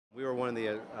were one of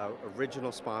the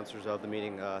original sponsors of the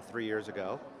meeting 3 years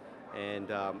ago,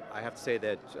 and I have to say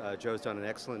that Joe's done an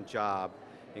excellent job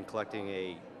in collecting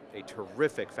a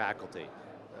terrific faculty.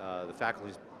 The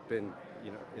faculty's been,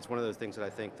 it's one of those things that I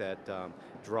think that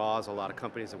draws a lot of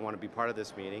companies that want to be part of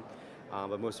this meeting,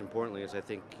 but most importantly is I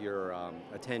think your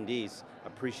attendees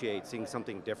appreciate seeing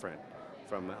something different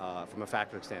from a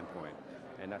faculty standpoint,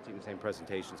 and not seeing the same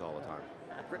presentations all the time.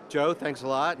 Joe, thanks a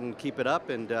lot, and keep it up,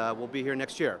 and we'll be here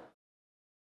next year.